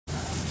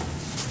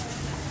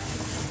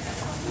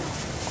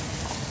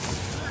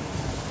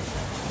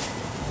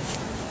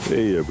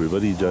Hey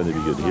everybody, Johnny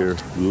Be Good here.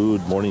 Good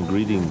morning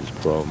greetings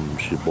from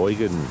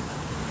Sheboygan.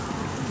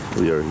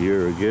 We are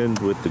here again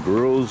with the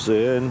girls,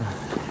 and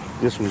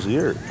guess who's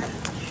here?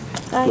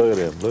 Hi. Look at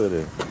him, look at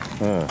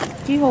him.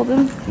 Do you hold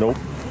him? Nope.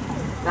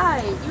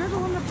 Guy, you're the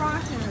one that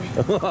brought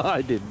him.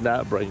 I did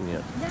not bring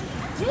him.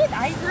 You did.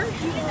 I heard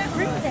you did not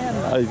bring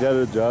them. I got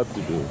a job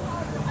to do.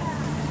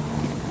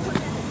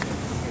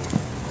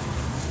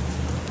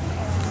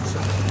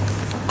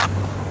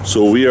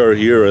 So we are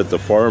here at the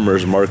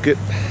farmers market,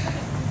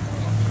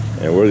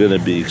 and we're going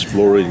to be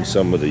exploring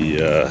some of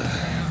the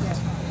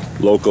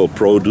local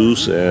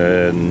produce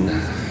and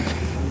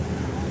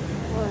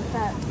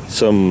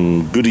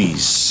some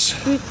goodies.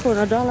 Sweet corn,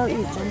 $1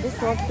 each, and this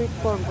one sweet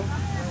corn.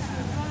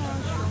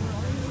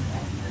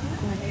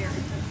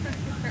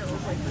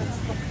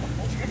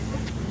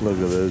 Look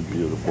at this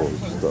beautiful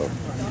stuff.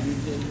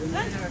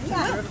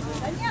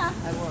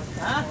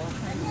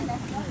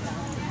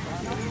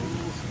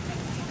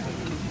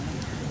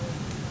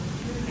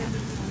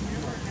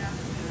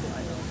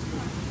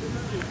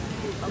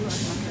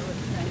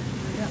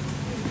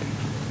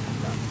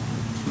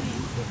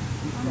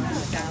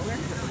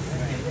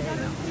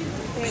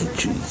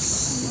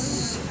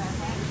 Peaches.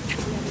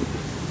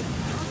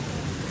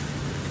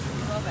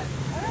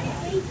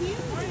 Thank you.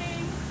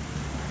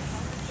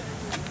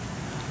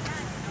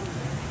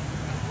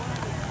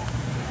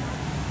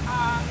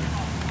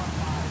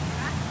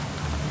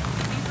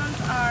 These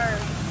ones are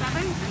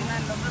 7, and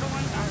then the little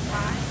ones are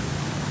 5.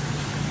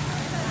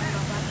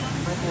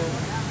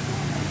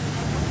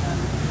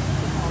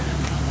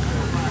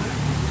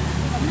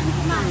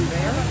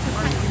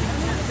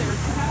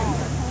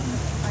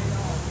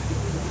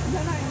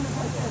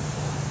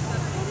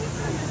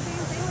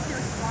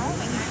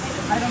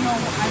 I don't know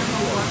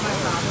what my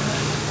problem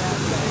is.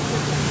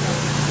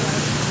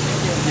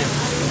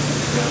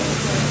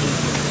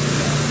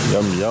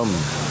 Yum, yum.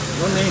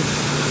 What name?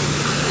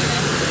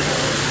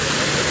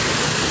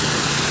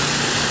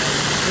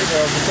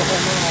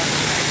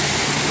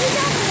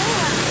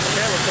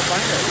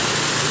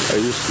 I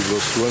used to go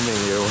swimming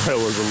here when I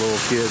was a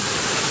little kid.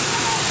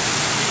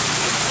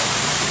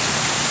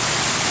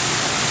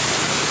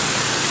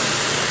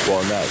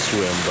 Well, not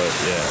swim, but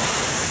yeah.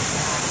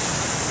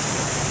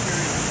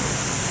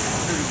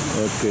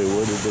 Okay,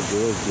 where did the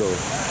girls go?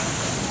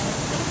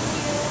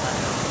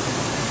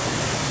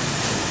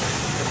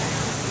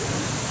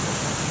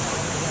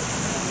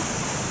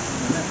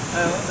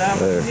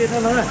 There.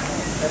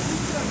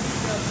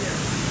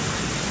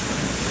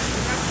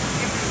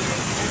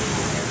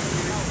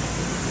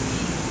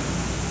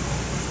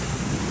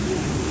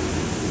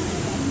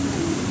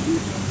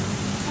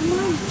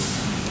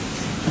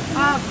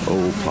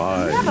 Oh,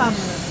 pie. Do you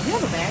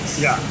have a bag?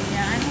 Yeah.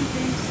 Yeah, I don't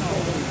think so.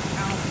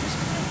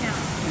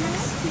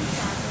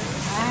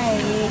 Hi.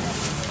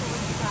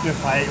 Your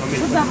pie, want me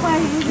to What's up, hi?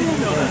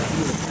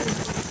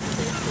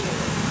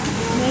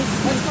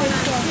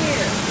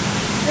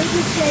 There's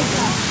a shake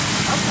up.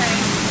 Okay.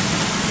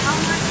 How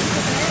much is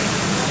the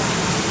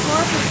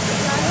bag?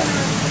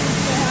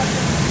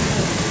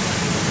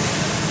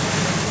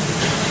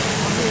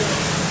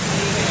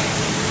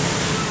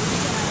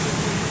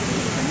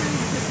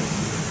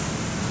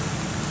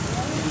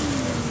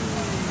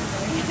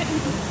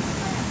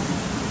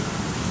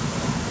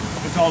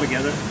 It's all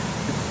together.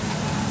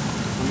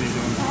 How many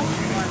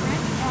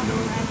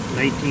doing?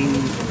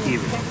 19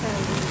 even.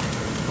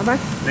 How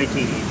much?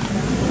 19 even.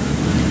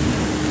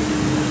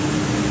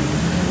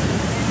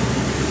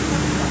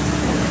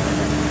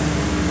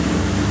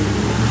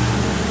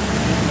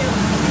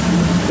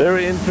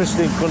 Very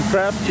interesting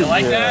contraption. You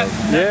like here. that?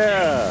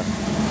 Yeah.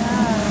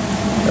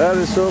 That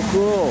is so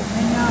cool.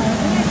 I know.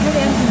 Isn't it good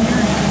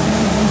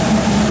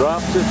engineering?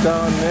 Drops it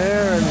down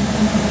there and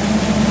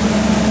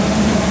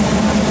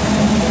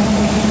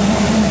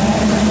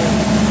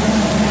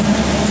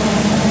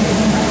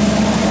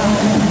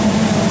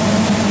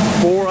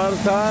four at a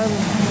time?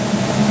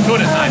 2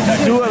 at a time.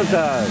 2 at a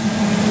time.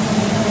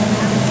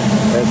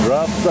 It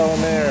drops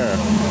down there.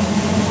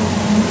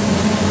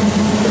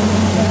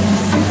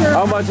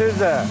 How much is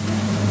that?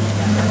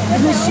 The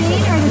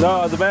machine or the...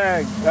 No, the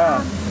bag.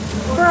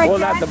 For a Well,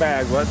 not the dozen,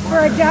 bag, what? for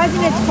a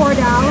dozen, it's $4.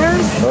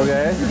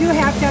 Okay. We do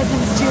half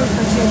dozens too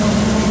for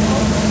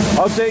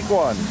 2. I'll take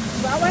one.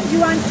 Well, one, do you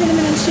want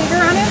cinnamon and sugar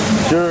on it?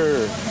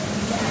 Sure.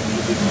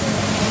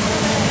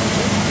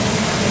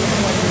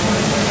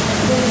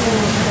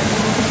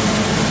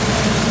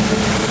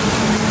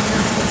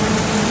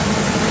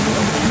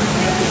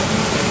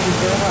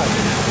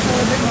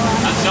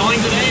 Not selling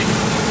today?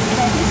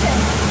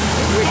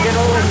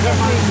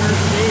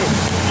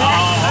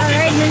 All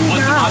right, here you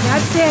go.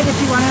 That's it if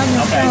you want it on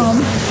your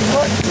film.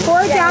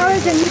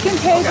 $4 and you can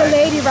pay the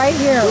lady right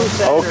here,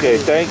 Okay,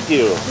 thank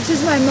you. which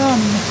is my mom.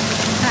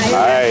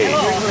 Hi.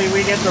 Usually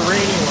we get the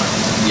rainy one.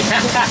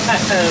 Yeah,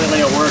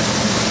 it'll work.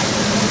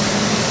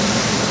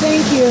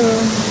 Thank you.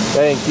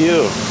 Thank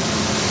you.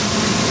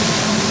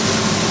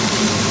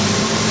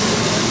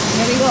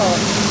 There we go.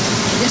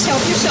 Just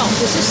help yourself.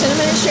 This is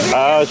cinnamon and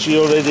sugar. She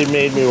already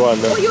made me one.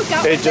 Oh, you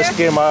got It one just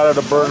there? came out of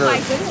the Oh burner. my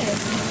goodness.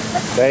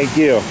 Thank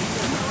you.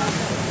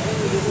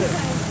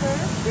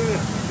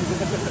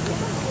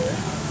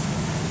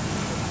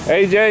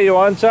 AJ, you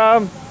want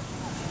some?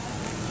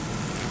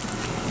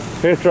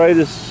 Here, try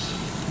this.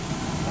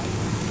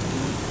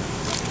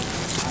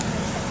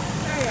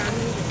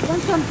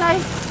 Want some Thai?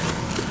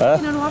 Huh?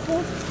 Chicken and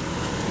waffles?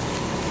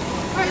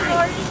 Hi,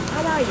 Lori.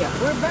 How are you?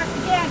 We're back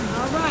again.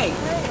 All right.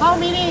 How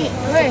many?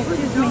 Wait,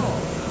 excuse me.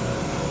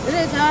 It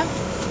is, huh?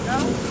 No.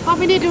 How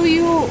many do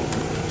you?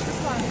 This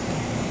one.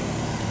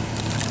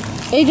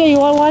 AJ, you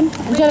want one?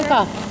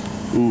 Angelica?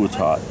 Ooh, it's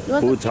hot. You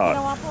want Ooh, some it's chicken and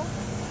hot. waffles?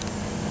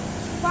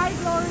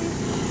 5 Lori's.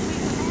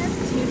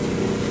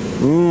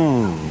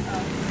 Mmm.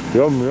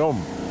 Yum, yum.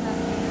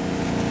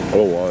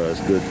 Oh, wow,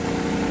 that's good.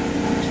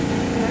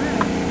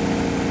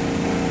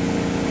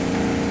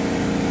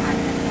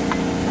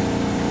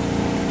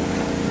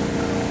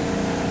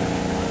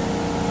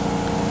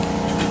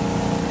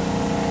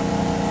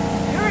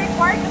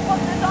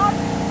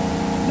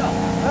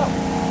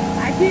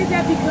 I did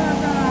that because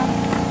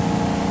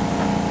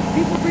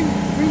people bring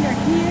their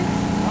kids.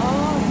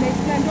 Oh. And they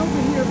stand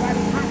over here by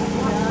the hot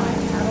water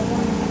line. I don't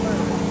want them to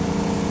burn.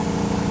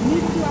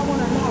 Neither do I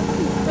want a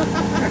lawsuit.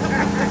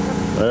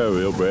 There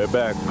we'll bring it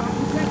back.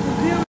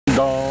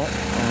 Don't.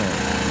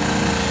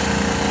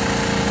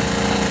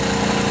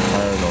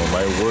 I don't know.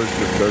 My word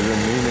just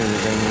doesn't mean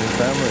anything in the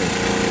family.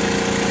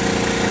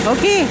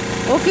 Okay.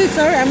 Okay,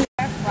 sir. I'm.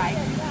 That's right.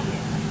 And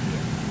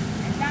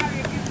now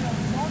you're giving them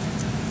more.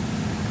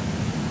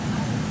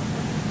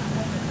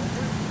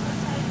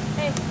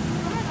 Hey,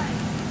 come on, buddy.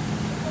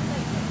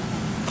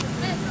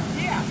 Sit.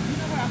 Yeah, you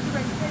know what? I'm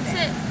ready to say that.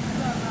 Sit.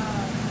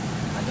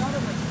 My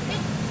daughter was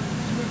sick.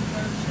 She was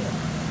third shift.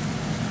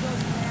 She goes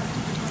to last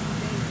 2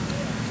 days.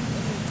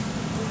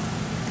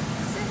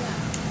 Sit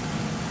down.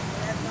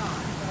 That's not.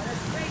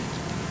 That's great.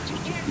 You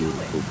can't do it.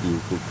 Beautiful,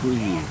 beautiful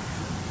tree.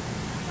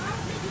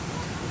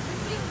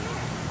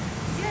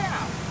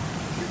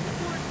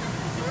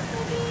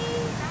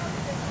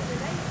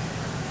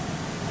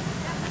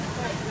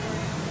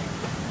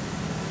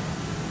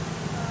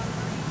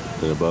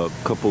 In about a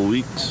couple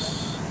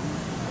weeks,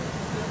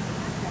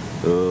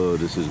 oh,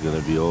 this is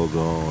gonna be all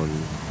gone.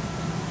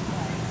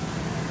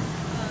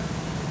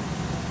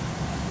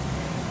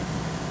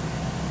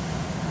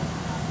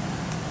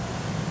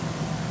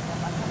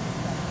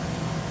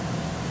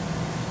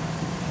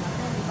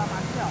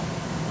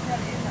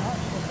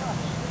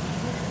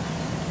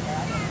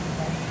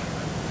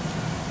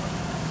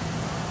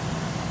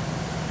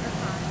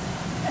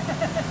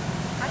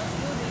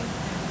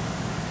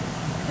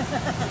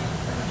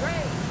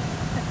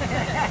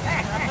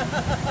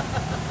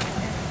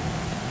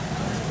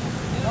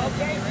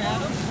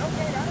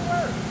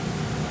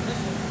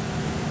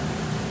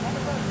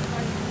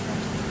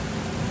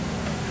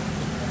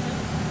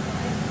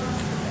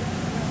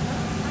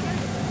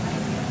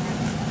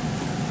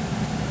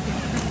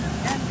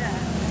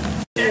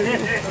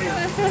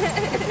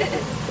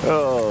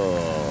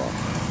 Oh.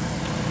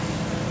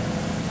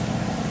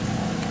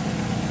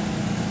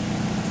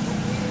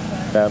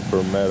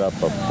 Camper met up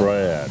a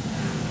friend.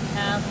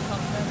 Have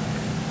something.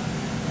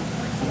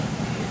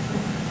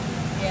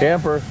 Yeah.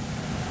 Camper. A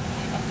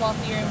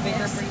fluffier and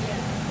bigger for you.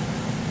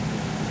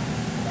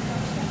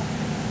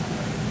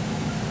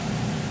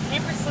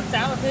 Camper slipped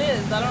out of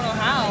his. I don't know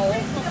how.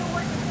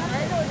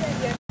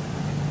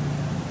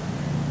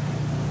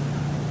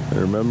 In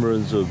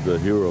remembrance of the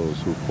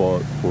heroes who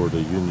fought for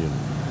the Union.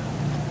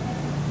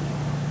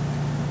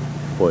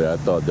 Boy, I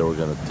thought they were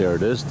going to tear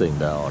this thing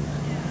down.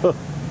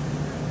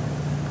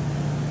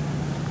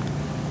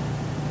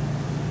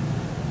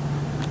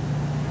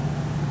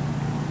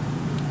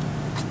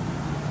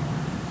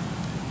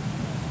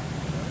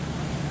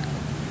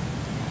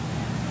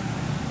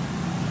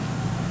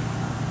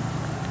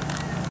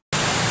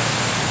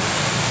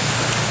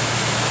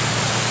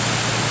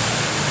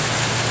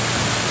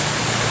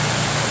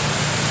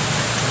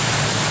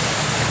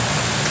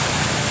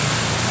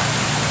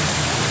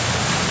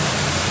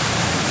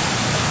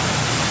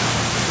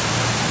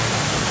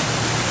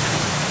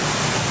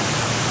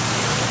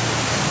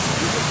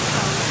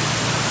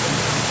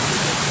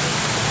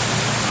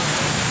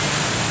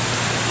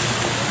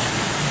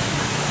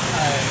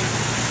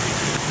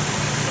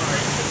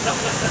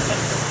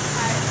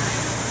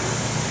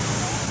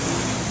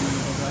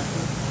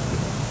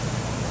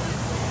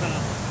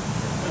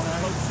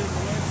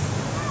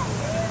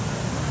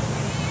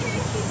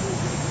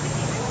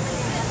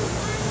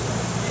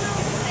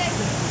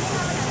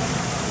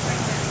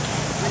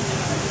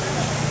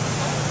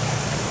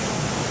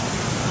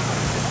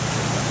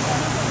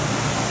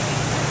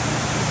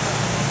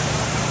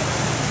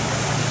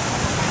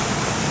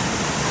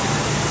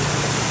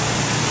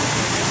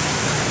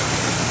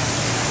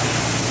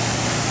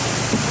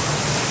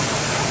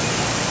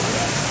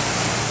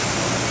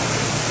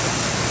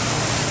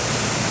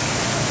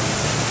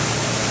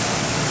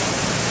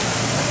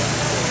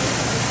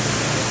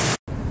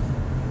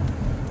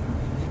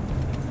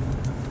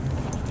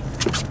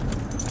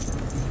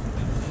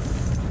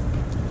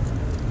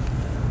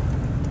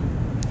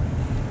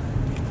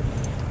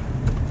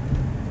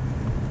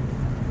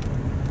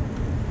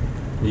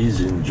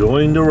 He's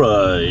enjoying the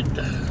ride.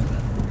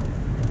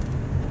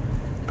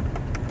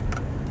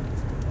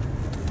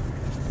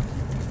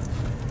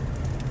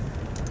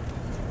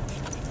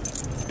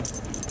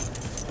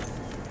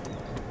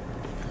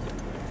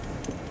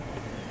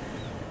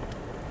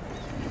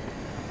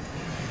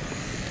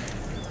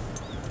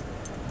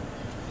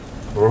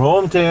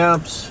 home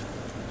temps.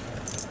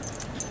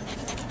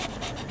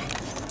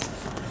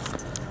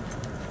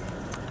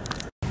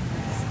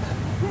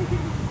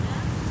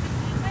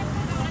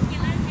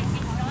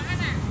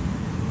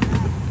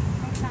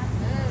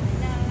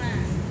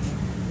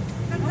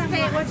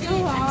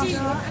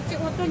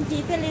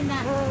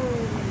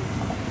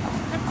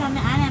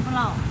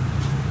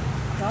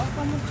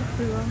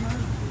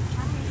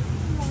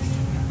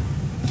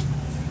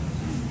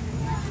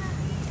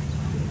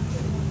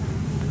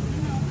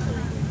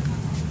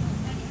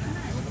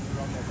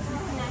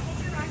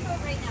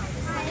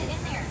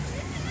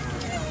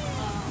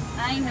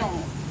 I know.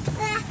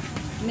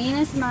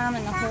 Meanest mom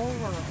in the whole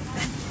world.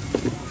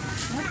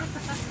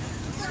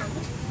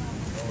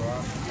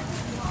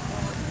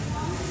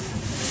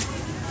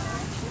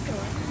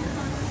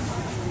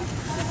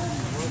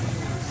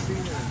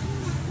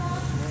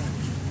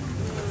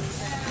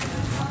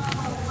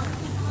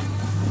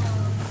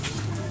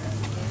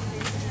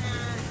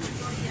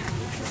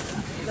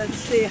 Let's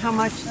see how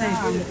much they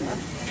do.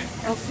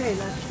 Okay,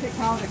 let's pick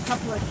out a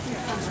couple of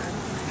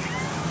cucumbers.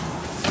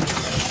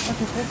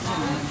 Look at this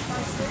one.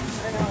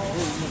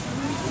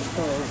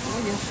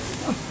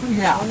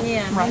 Yeah.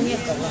 Right.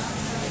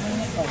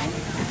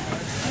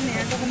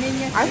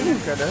 I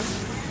think it is.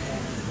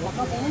 I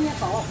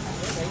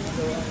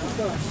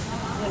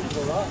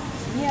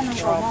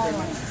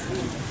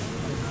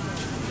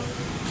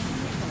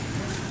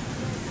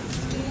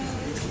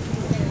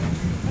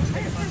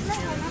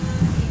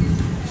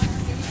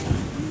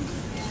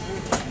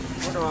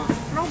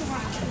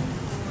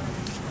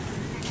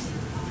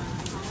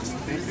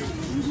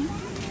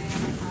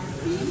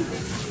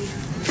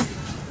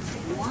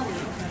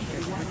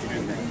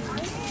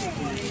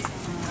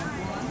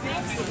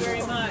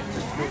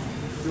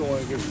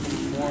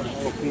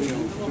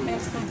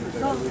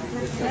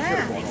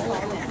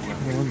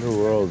wonder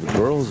where all the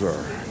girls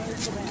are.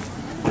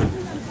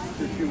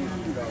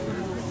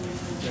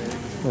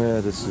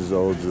 Yeah, this is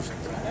all just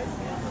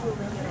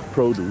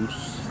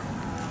produce.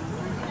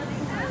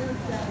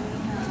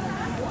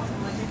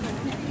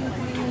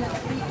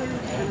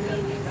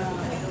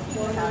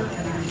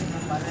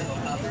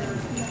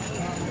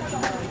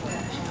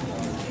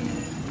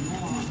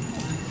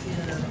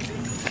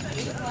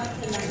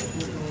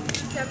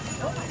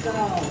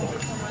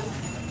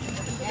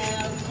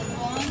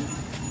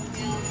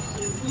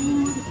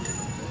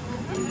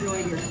 Enjoy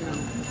yourself.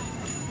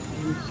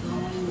 And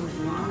slowing as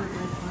long as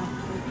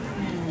possible.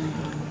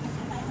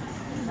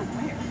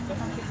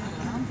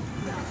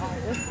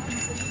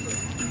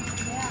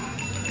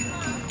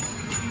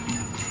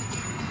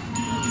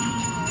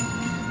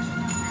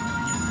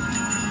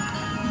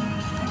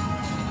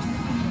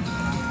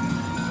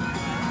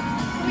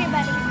 Come here,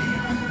 buddy.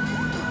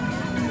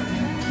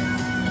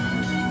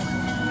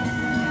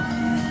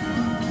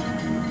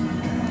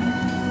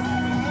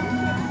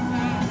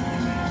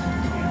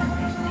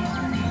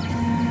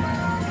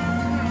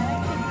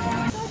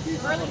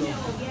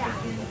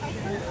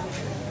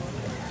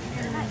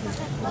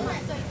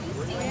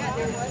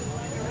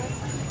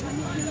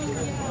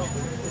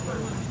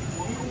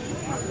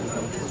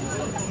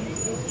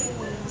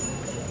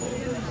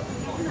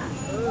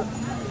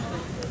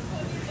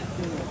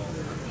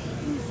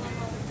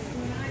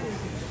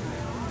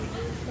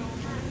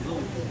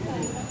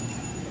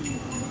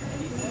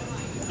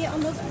 Get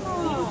on this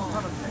wall.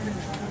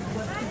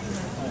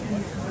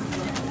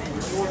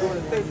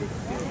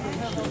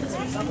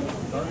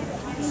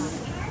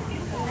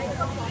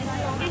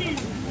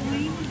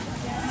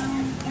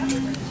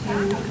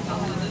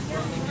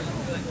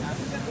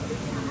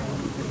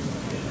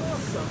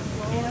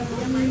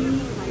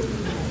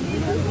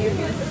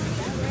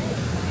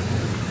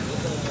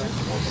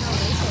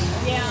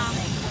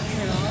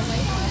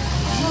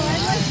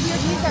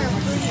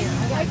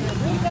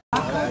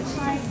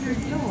 Outside your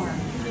door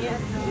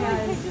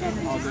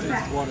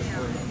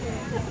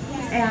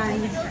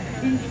and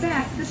in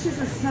fact, this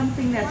is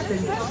something that's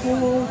been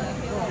told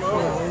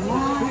for a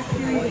long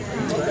period of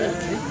time.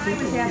 I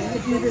was asked to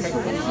do this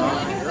with a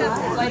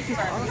what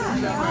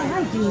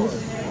I do is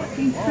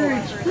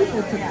encourage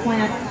people to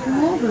plant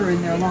clover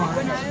in their lawns,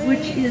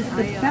 which is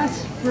the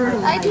best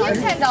fertilizer. I do have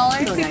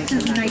 $10. It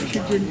fixes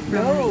nitrogen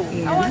from the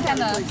air. I want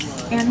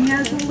 $10. And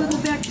has a little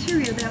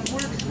bacteria that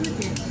works with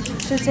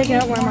it. Should take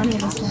out more money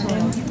this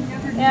morning.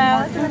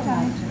 Yeah, let's do it.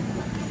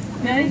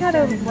 Man, I got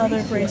a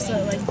leather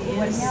bracelet like these.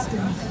 What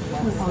happens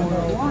with the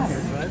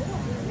water?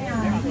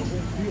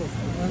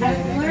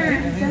 I've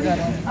learned that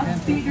it's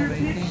a bigger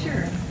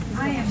picture.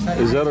 I am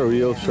Is that a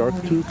real shark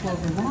tooth?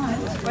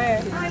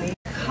 Where?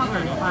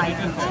 covered by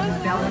its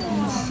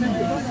enveloping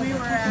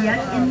seeds.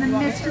 Yet in the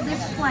midst of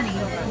this plenty,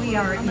 we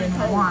are in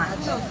want.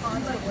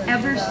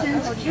 Ever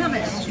since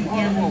chemists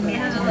began to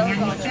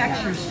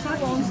manufacture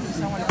substances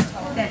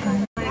that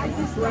mimic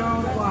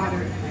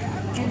groundwater,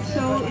 and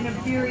so in a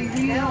very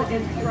real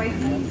and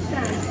frightening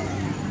sense,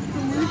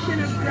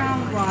 pollution of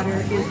groundwater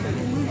is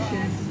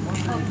pollution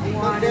of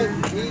water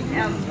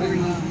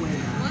everywhere.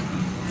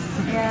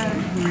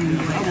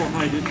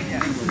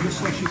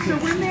 So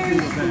when there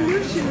is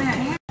pollution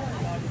that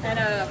And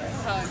a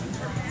hug.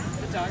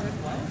 The dog.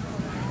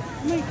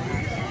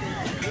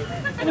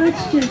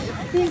 Let's just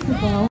think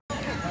about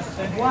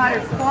water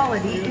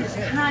quality is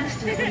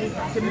constantly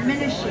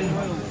diminishing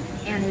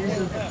and is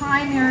of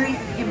primary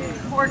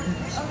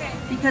importance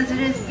because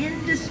it is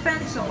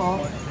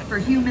indispensable for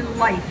human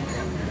life,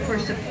 for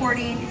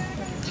supporting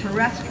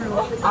terrestrial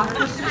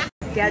aquatic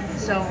dead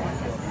zone.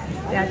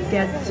 That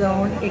dead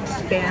zone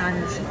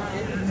expands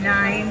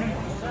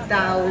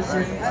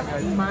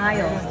 9,000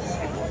 miles,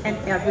 and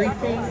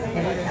everything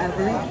and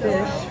every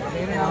fish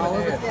and all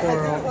of the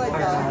coral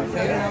are out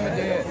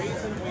there.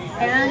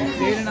 And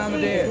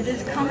it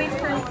is coming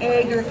from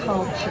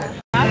agriculture.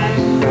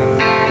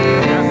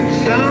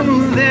 Some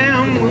of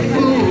them were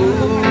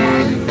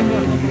fools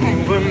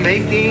for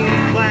making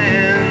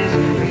plans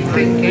and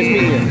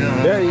thinking.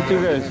 Yeah, you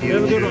too, guys. You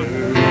have a good one.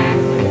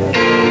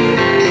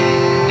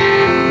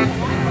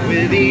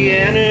 With the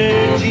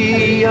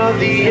energy of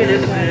the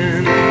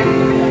innocent,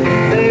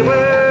 they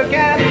were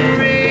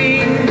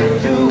gathering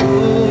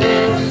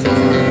tools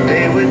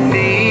they would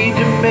need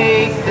to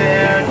make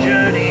their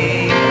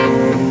journey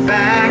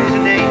back to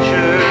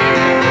nature.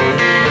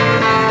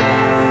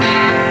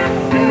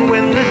 And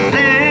when the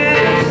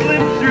sand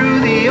slipped through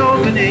the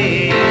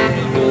opening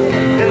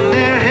and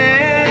their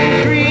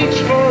hands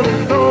reached for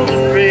the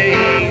golden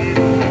ring,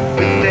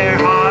 with their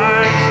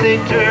hearts they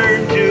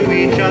turned to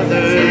each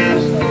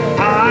other's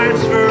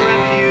hearts for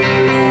refuge.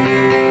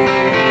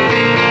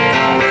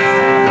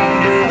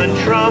 In the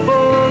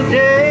troubled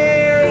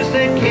days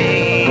that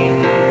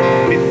came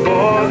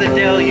before the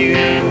deluge,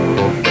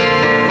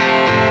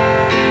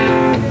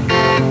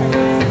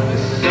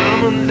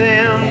 some of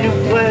them knew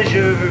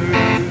pleasure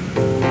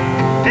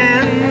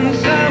and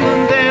some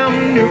of them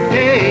knew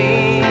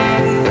pain,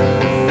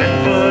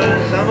 and for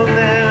some of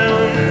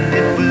them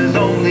it was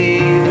only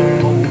the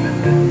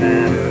moment that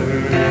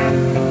mattered.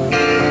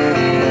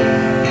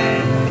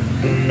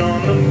 And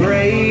on the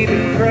brave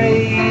and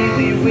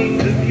crazy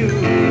wings of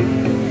youth,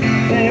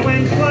 they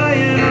went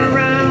flying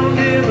around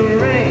in the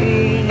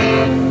rain,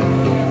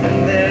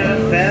 and their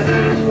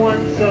feathers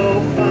once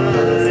so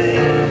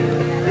fine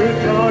grew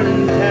torn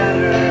and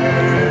tattered.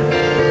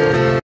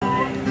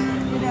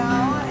 You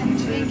know, and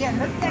she didn't get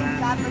her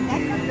picked up, and that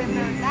could have been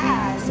their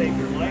dad.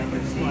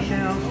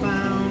 Seashell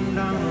found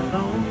on a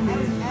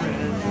lonely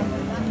thread.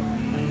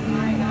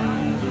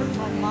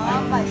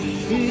 Mom, but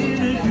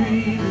In a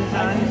dream I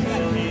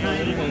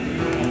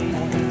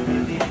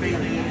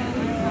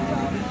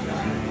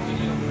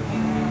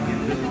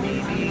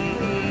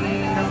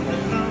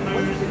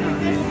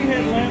You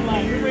had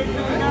landline. You're waiting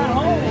till we got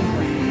home.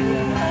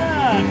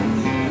 Yeah.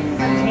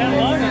 Not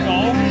long ago.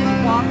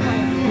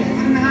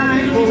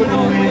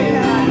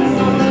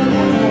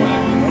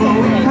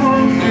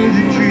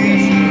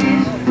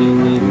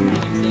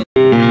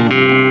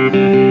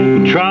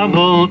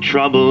 Trouble,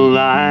 trouble,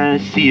 I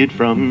see it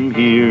from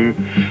here.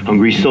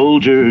 Hungry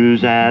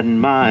soldiers at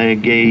my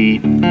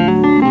gate.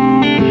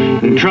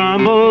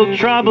 Trouble,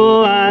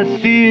 trouble, I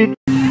see it.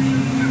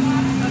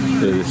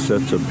 It is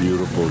such a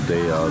beautiful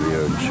day out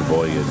here in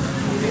Sheboygan.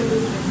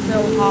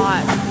 So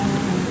hot.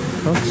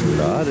 No, it's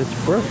not. It's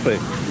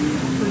perfect.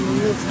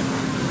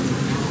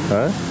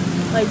 Huh?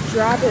 Like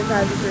drop it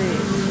 5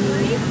 degrees.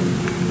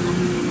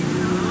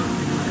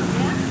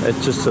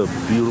 It's just a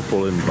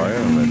beautiful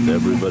environment.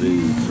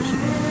 Everybody's just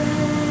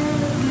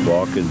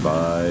walking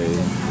by,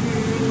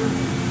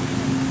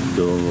 doing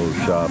a little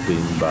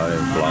shopping,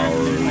 buying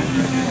flowers,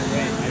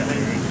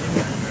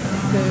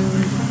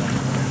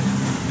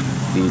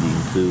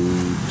 eating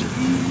food.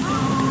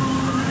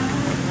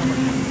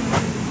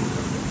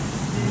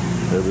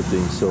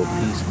 Everything's so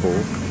peaceful.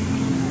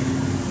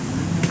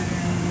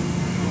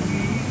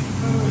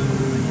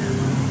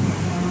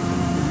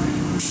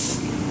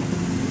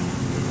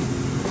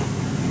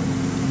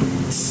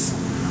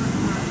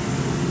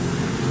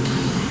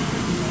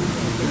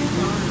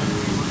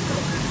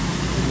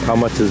 How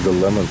much is the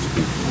lemon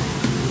squeeze?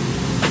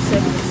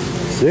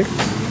 6. 6?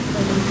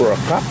 For a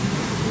cup?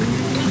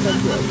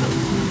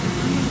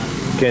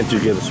 Can't you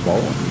get a small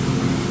one?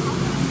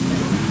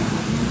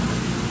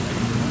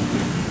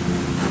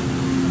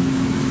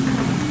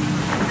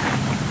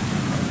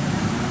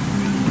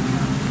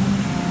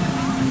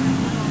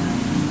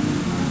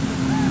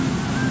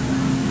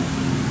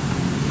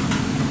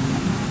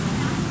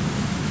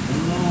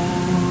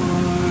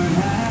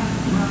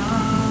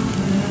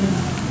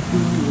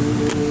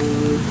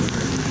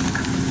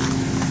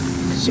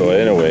 So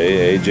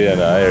anyway, AJ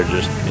and I are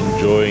just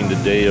enjoying the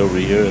day over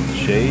here at the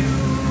shade.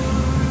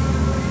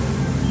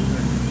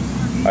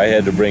 I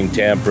had to bring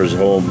Tampers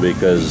home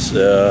because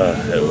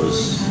it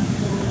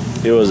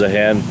was a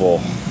handful.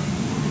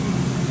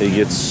 He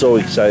gets so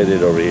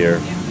excited over here.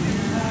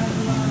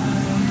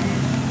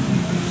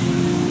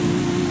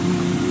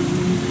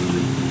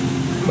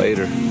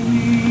 Later.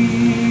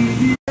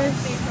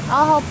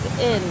 I'll help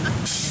in.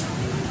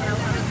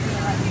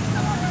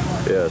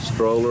 Yeah,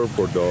 stroller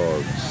for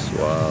dogs.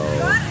 Wow.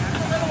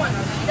 little one,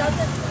 she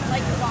doesn't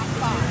like to walk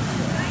far,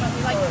 but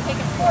we like to take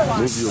it for a walk.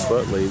 Move your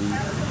butt, lady.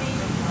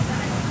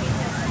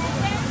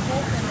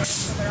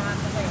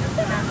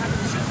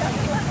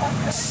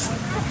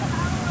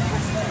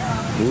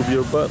 Move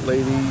your butt,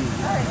 lady.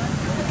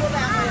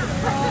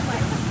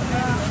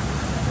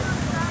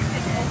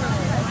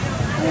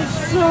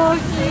 It's so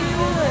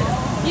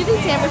cute. You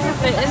think Tampa could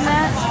fit in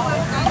that?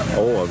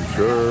 Oh, I'm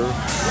sure.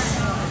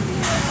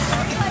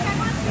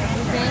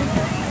 You think?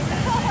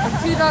 If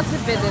 2 dogs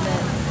could fit in it,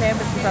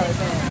 Tampa could probably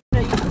fit in it.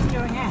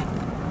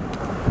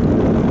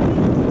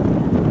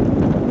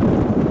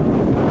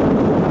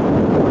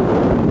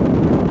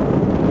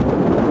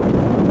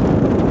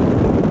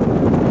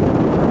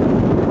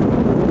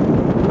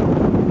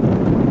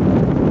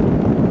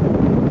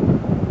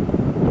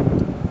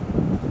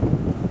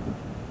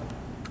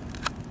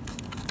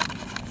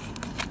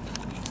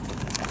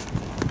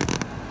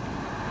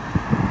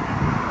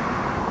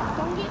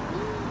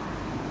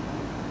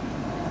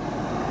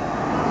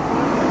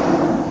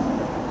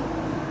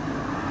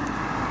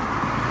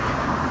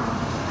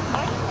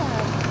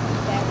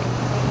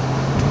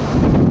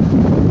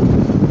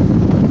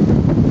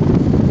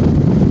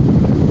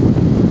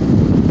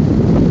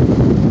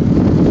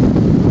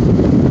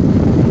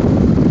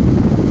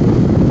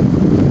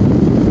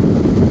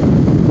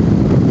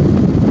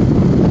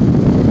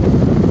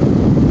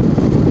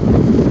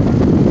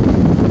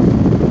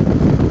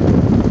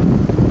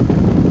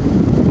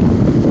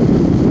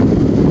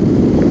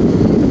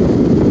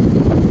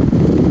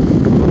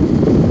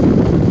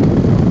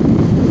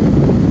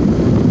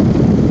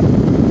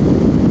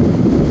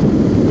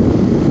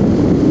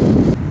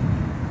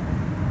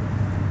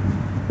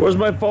 Where's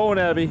my phone,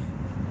 Abby?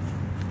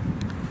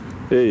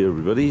 Hey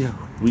everybody,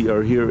 we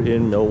are here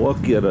in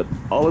Milwaukee at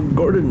Olive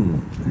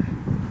Garden.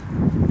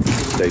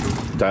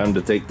 Time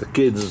to take the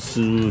kids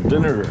to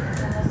dinner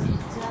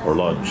or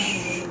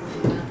lunch.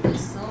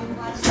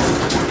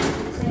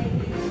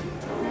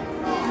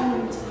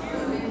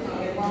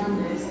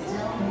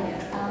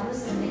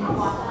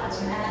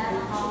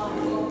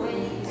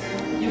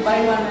 You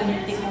buy one and you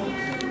take home.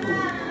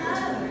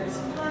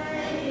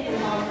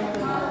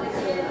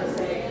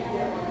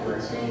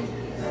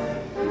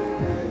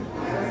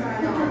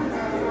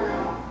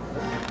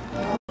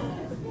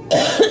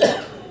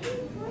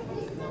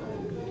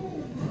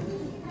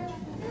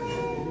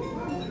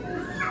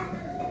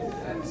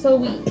 So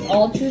we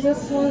all choose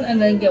this one and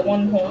then get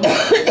one home.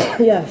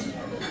 Yes.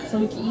 So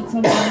we can eat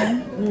something.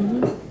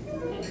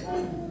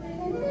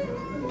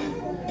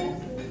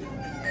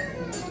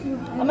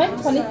 On my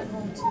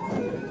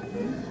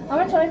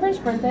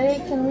 21st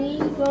birthday, can we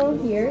go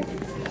here?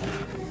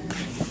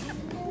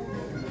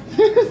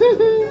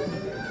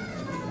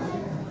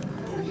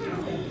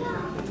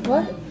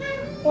 What?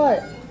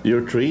 What?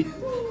 Your treat,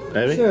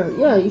 Abby? Sure.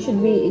 Yeah, it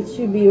should be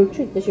your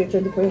treat. That's your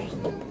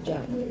 21st,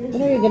 Jack. When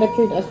are you gonna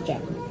treat us,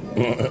 Jack?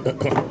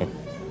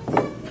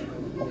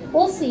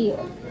 We'll see.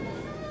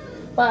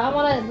 But I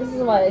wanna. This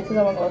is why, because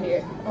I wanna go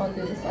here. I wanna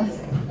do this one.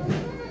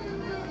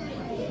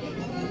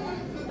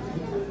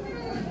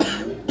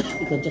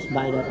 You can just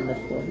buy that in the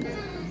store.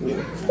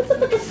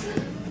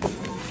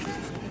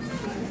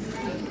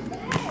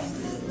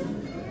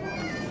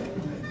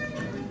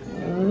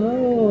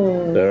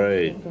 Oh. All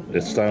right,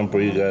 it's time for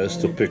you guys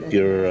to pick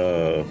your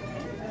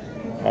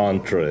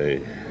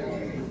entree.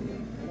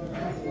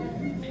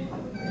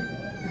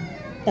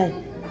 Hey,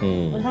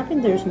 what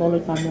happened to your smaller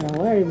camera?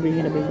 Why are you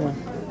bringing a big one?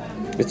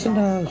 It's in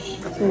the house.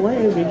 So why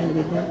are you bringing a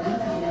big one?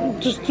 I'm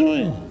just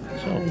doing.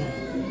 So.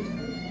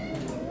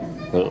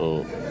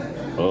 Uh-oh.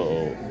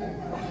 Uh-oh.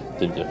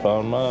 Think I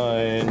found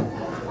mine.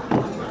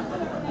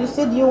 You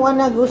said you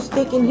wanna go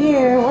stick in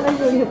here. What are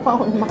you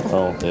found mine?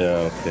 Oh,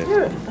 yeah,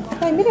 okay.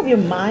 I made up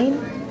your mind.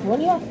 What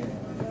do you have?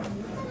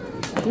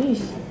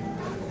 Jeez.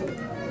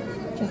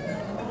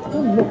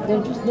 Don't look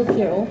there. Just look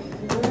here. Oh.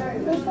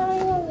 There's not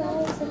even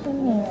nice up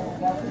in there.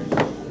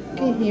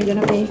 Okay, you're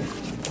gonna pay.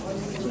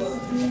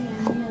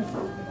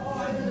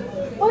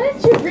 Why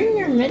didn't you bring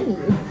your menu?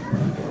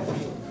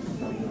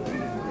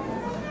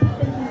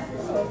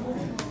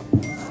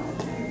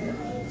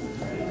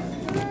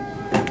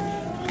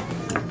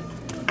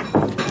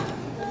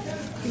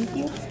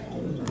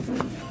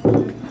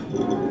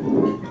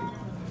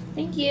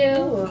 Thank you.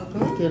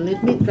 Okay,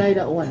 let me try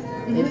that one.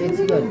 If it's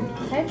good.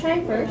 Can I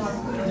try first?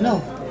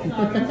 No.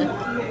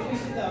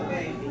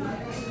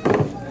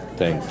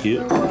 Thank you.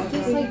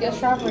 Just like a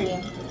strawberry.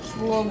 Just a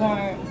little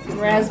more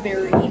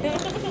raspberry.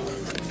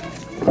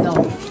 No.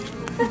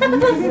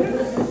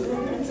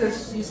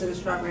 You said a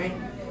strawberry.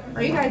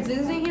 Are you guys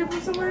visiting here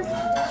from somewhere?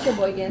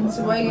 Sheboygan.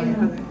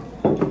 Sheboygan?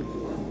 Okay.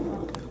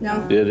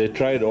 No? Yeah, they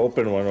tried to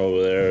open one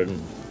over there, and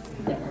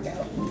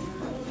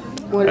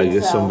What I is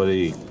guess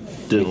somebody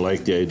didn't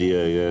like the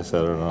idea, I guess.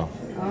 I don't know.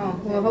 Oh,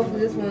 well, hopefully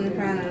this one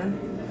kind of...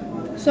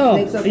 So,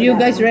 Makes up are for you that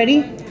guys one. ready?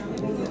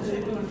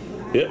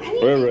 Yep,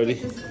 we're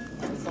ready.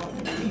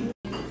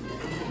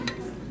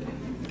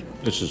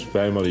 This is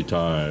family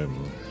time.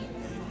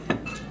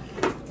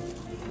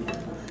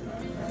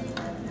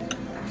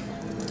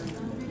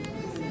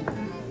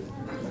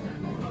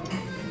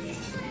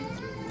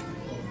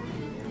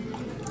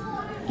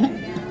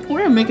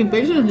 We're making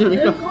pictures,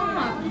 Angelica.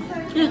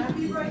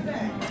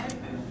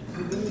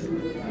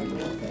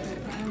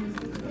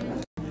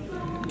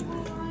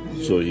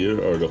 here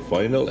are the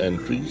final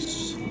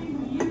entries.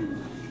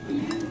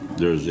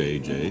 There's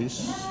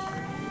AJ's,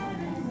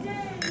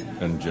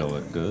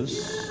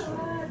 Angelica's,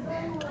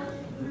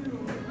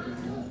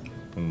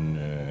 and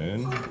then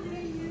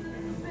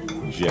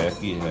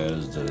Jackie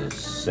has the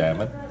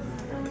salmon.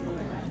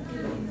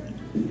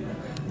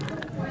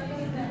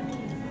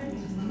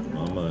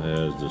 Mama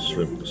has the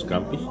shrimp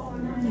scampi.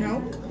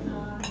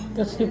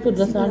 The seafood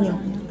lasagna.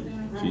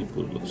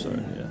 Seafood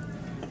lasagna.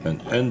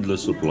 An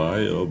endless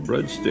supply of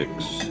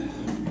breadsticks.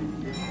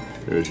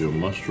 There's your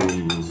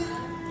mushroom.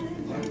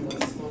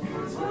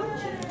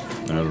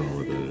 I don't know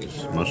what it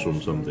is.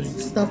 Mushroom something.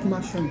 Stuffed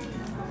mushroom.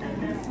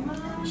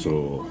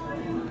 So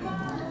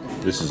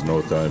this is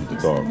no time to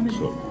talk.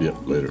 So, yep,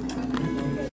 later.